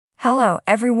Hello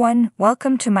everyone,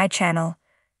 welcome to my channel.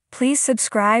 Please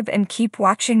subscribe and keep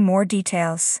watching more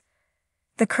details.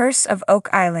 The Curse of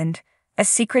Oak Island, a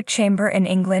secret chamber in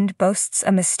England, boasts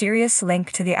a mysterious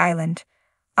link to the island.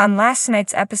 On last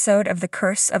night's episode of The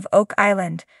Curse of Oak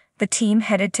Island, the team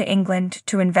headed to England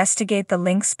to investigate the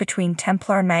links between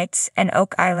Templar Knights and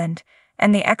Oak Island,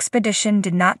 and the expedition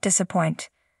did not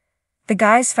disappoint. The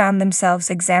guys found themselves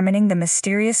examining the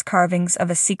mysterious carvings of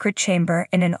a secret chamber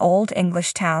in an old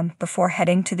English town before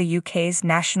heading to the UK's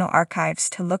National Archives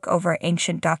to look over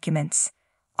ancient documents,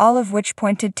 all of which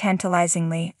pointed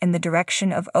tantalizingly in the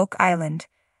direction of Oak Island.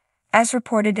 As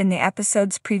reported in the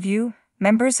episode's preview,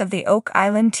 members of the Oak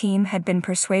Island team had been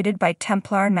persuaded by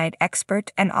Templar Knight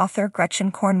expert and author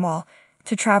Gretchen Cornwall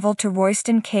to travel to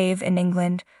Royston Cave in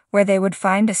England, where they would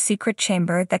find a secret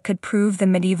chamber that could prove the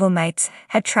medieval knights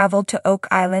had traveled to Oak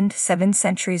Island 7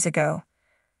 centuries ago.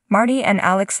 Marty and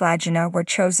Alex Lagina were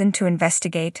chosen to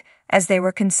investigate, as they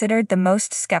were considered the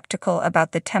most skeptical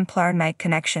about the Templar Knight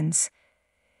connections.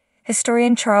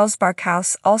 Historian Charles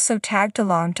Barkhouse also tagged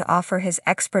along to offer his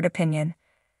expert opinion.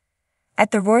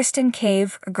 At the Royston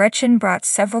Cave, Gretchen brought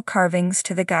several carvings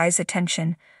to the guys'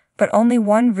 attention, but only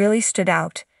one really stood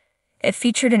out. It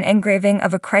featured an engraving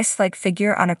of a Christ-like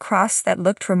figure on a cross that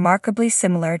looked remarkably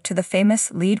similar to the famous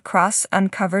lead cross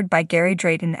uncovered by Gary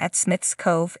Drayton at Smith's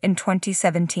Cove in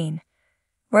 2017.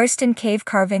 Royston Cave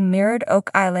carving mirrored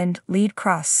Oak Island lead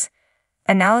cross.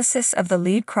 Analysis of the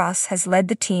lead cross has led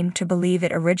the team to believe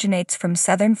it originates from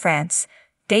southern France,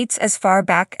 dates as far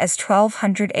back as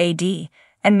 1200 AD,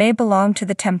 and may belong to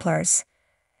the Templars.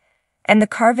 And the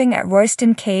carving at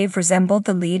Royston Cave resembled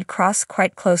the lead cross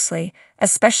quite closely,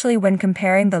 especially when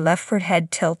comparing the leftward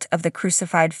head tilt of the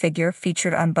crucified figure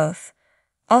featured on both.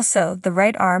 Also, the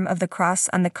right arm of the cross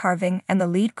on the carving and the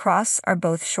lead cross are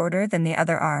both shorter than the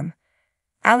other arm.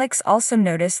 Alex also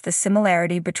noticed the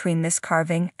similarity between this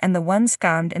carving and the ones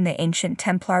found in the ancient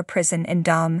Templar prison in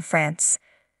Dahme, France.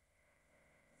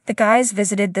 The guys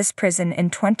visited this prison in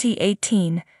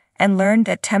 2018, and learned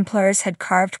that Templars had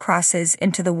carved crosses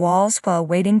into the walls while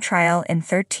awaiting trial in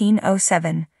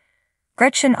 1307.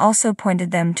 Gretchen also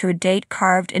pointed them to a date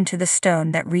carved into the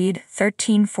stone that read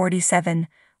 1347,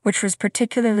 which was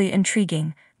particularly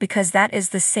intriguing, because that is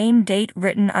the same date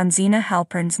written on Zena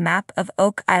Halpern's map of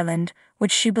Oak Island,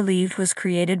 which she believed was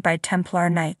created by Templar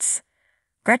Knights.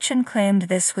 Gretchen claimed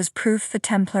this was proof the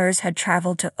Templars had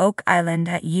traveled to Oak Island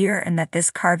that year and that this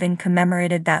carving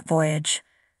commemorated that voyage.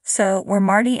 So, were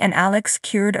Marty and Alex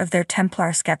cured of their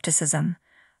Templar skepticism?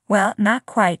 Well, not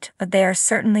quite, but they are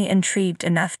certainly intrigued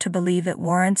enough to believe it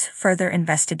warrants further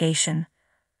investigation.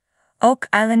 Oak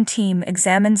Island team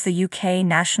examines the UK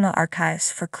National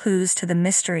Archives for clues to the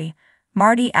mystery.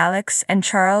 Marty, Alex, and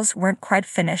Charles weren't quite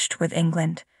finished with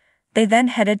England. They then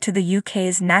headed to the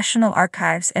UK's National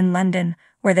Archives in London,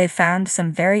 where they found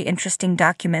some very interesting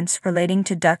documents relating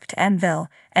to Dux Anville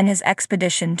and his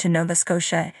expedition to Nova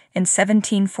Scotia in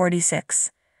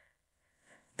 1746.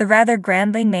 The rather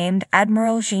grandly named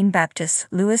Admiral Jean-Baptiste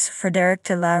Louis Frédéric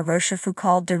de la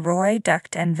Rochefoucauld de Roy Dux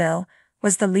Anville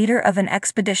was the leader of an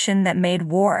expedition that made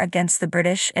war against the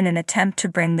British in an attempt to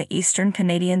bring the eastern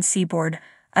Canadian seaboard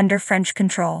under French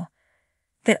control.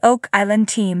 The Oak Island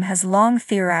team has long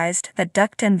theorized that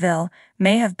Dux Anville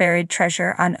may have buried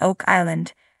treasure on Oak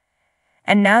Island,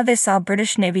 and now they saw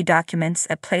British Navy documents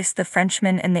that placed the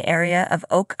Frenchman in the area of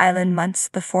Oak Island months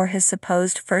before his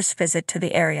supposed first visit to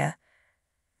the area.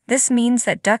 This means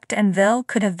that Dux Anville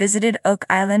could have visited Oak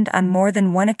Island on more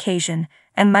than one occasion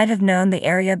and might have known the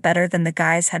area better than the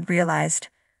guys had realized.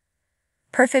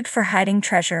 Perfect for hiding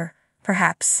treasure,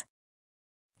 perhaps.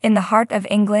 In the heart of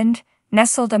England,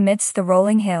 nestled amidst the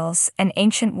rolling hills and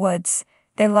ancient woods,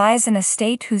 there lies an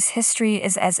estate whose history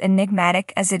is as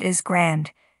enigmatic as it is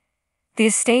grand. The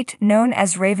estate, known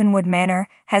as Ravenwood Manor,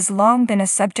 has long been a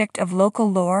subject of local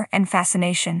lore and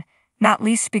fascination, not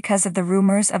least because of the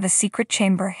rumors of a secret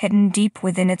chamber hidden deep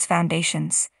within its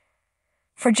foundations.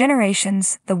 For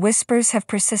generations, the whispers have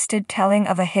persisted, telling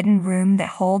of a hidden room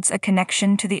that holds a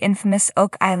connection to the infamous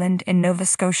Oak Island in Nova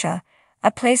Scotia,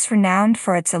 a place renowned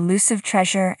for its elusive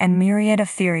treasure and myriad of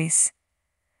theories.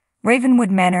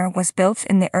 Ravenwood Manor was built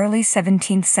in the early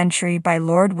 17th century by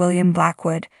Lord William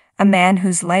Blackwood, a man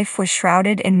whose life was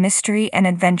shrouded in mystery and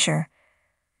adventure.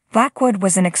 Blackwood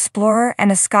was an explorer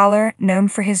and a scholar known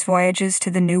for his voyages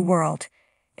to the New World.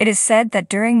 It is said that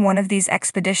during one of these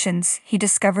expeditions he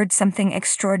discovered something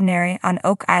extraordinary on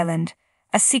Oak Island,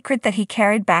 a secret that he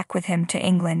carried back with him to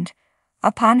England.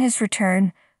 Upon his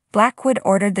return, Blackwood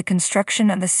ordered the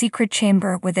construction of a secret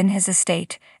chamber within his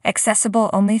estate, accessible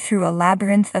only through a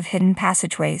labyrinth of hidden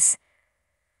passageways.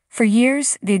 For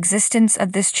years, the existence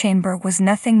of this chamber was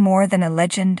nothing more than a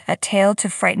legend, a tale to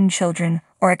frighten children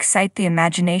or excite the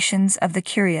imaginations of the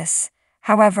curious.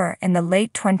 However, in the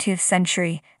late 20th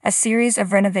century, a series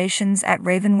of renovations at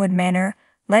Ravenwood Manor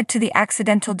led to the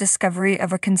accidental discovery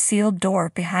of a concealed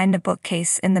door behind a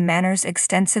bookcase in the manor's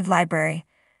extensive library,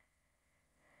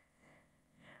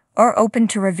 or open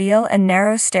to reveal a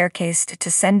narrow staircase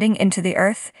descending into the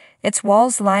earth, its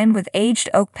walls lined with aged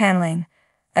oak paneling,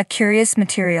 a curious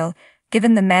material,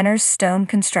 given the manor's stone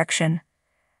construction.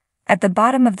 At the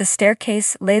bottom of the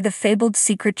staircase lay the fabled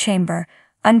secret chamber,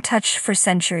 untouched for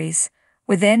centuries.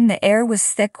 Within, the air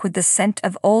was thick with the scent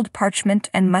of old parchment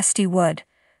and musty wood.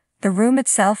 The room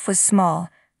itself was small,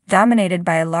 dominated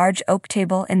by a large oak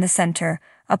table in the center,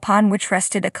 upon which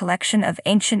rested a collection of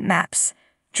ancient maps,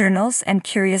 journals, and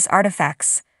curious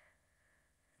artifacts.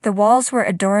 The walls were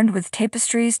adorned with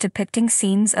tapestries depicting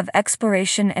scenes of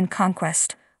exploration and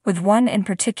conquest, with one in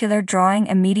particular drawing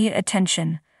immediate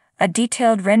attention, a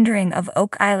detailed rendering of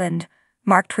Oak Island,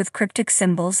 marked with cryptic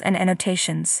symbols and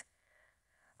annotations.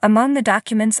 Among the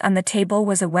documents on the table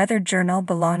was a weathered journal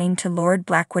belonging to Lord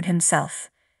Blackwood himself.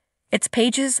 Its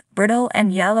pages, brittle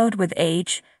and yellowed with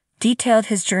age, detailed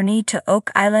his journey to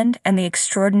Oak Island and the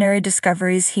extraordinary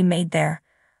discoveries he made there.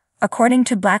 According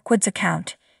to Blackwood's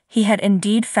account, he had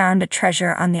indeed found a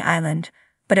treasure on the island,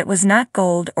 but it was not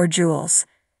gold or jewels.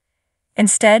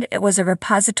 Instead, it was a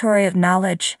repository of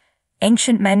knowledge,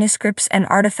 ancient manuscripts and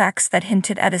artifacts that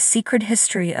hinted at a secret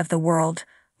history of the world,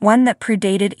 one that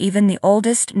predated even the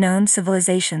oldest known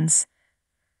civilizations.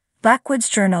 Blackwood's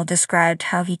journal described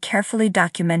how he carefully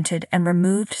documented and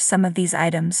removed some of these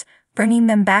items, bringing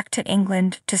them back to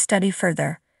England to study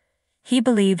further. He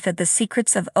believed that the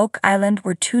secrets of Oak Island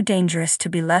were too dangerous to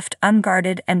be left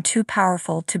unguarded and too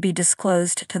powerful to be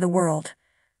disclosed to the world.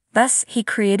 Thus, he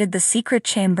created the secret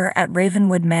chamber at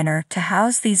Ravenwood Manor to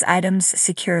house these items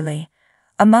securely.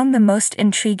 Among the most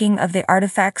intriguing of the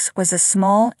artifacts was a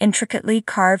small, intricately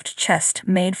carved chest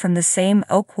made from the same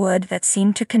oak wood that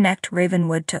seemed to connect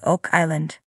Ravenwood to Oak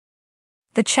Island.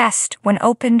 The chest, when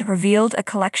opened, revealed a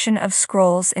collection of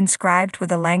scrolls inscribed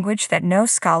with a language that no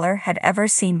scholar had ever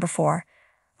seen before.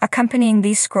 Accompanying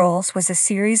these scrolls was a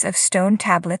series of stone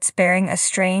tablets bearing a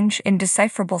strange,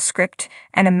 indecipherable script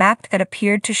and a map that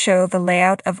appeared to show the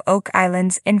layout of Oak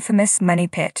Island's infamous money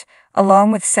pit,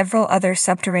 along with several other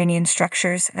subterranean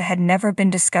structures that had never been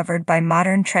discovered by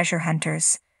modern treasure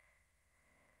hunters.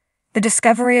 The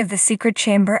discovery of the secret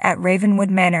chamber at Ravenwood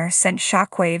Manor sent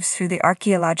shockwaves through the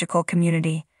archaeological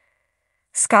community.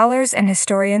 Scholars and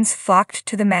historians flocked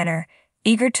to the manor,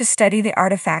 eager to study the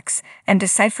artifacts and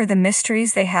decipher the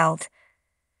mysteries they held.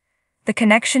 The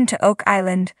connection to Oak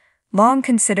Island, long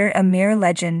considered a mere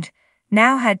legend,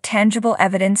 now had tangible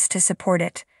evidence to support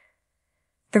it.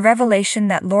 The revelation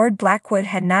that Lord Blackwood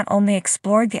had not only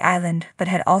explored the island but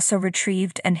had also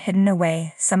retrieved and hidden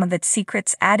away some of its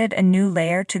secrets added a new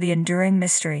layer to the enduring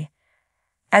mystery.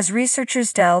 As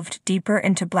researchers delved deeper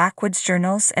into Blackwood's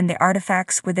journals and the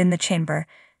artifacts within the chamber,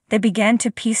 they began to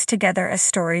piece together a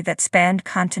story that spanned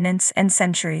continents and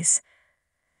centuries.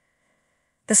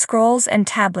 The scrolls and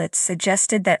tablets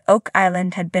suggested that Oak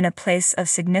Island had been a place of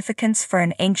significance for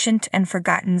an ancient and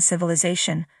forgotten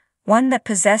civilization, one that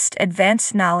possessed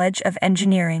advanced knowledge of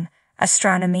engineering,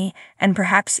 astronomy, and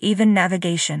perhaps even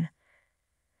navigation.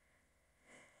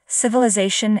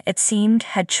 Civilization, it seemed,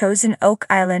 had chosen Oak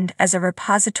Island as a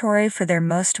repository for their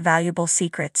most valuable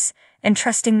secrets,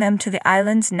 entrusting them to the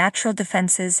island's natural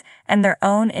defenses and their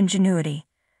own ingenuity.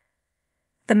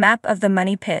 The map of the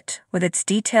money pit, with its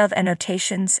detailed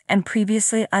annotations and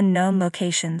previously unknown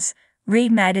locations,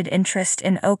 reignited interest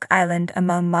in Oak Island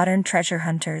among modern treasure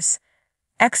hunters.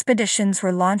 Expeditions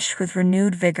were launched with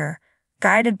renewed vigor,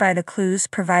 guided by the clues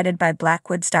provided by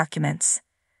Blackwood's documents.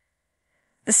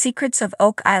 The secrets of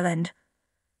Oak Island,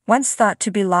 once thought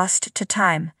to be lost to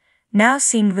time, now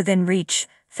seemed within reach,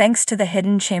 thanks to the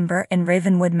hidden chamber in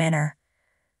Ravenwood Manor.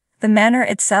 The manor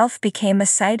itself became a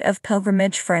site of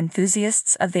pilgrimage for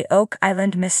enthusiasts of the Oak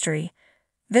Island mystery.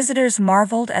 Visitors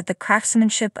marveled at the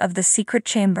craftsmanship of the secret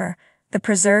chamber, the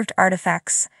preserved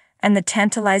artifacts, and the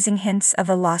tantalizing hints of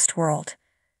a lost world.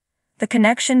 The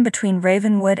connection between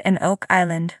Ravenwood and Oak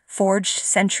Island, forged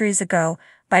centuries ago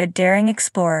by a daring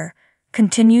explorer,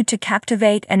 continued to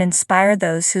captivate and inspire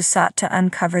those who sought to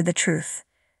uncover the truth.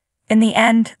 In the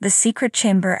end, the secret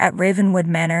chamber at Ravenwood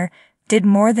Manor did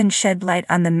more than shed light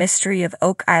on the mystery of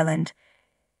Oak Island.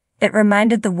 It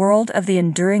reminded the world of the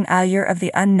enduring allure of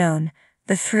the unknown,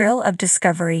 the thrill of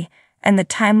discovery, and the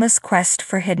timeless quest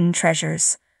for hidden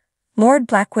treasures. Lord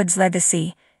Blackwood's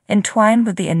legacy, entwined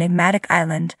with the enigmatic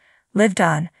island, lived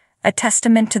on, a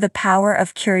testament to the power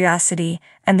of curiosity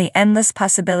and the endless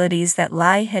possibilities that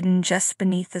lie hidden just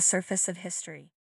beneath the surface of history.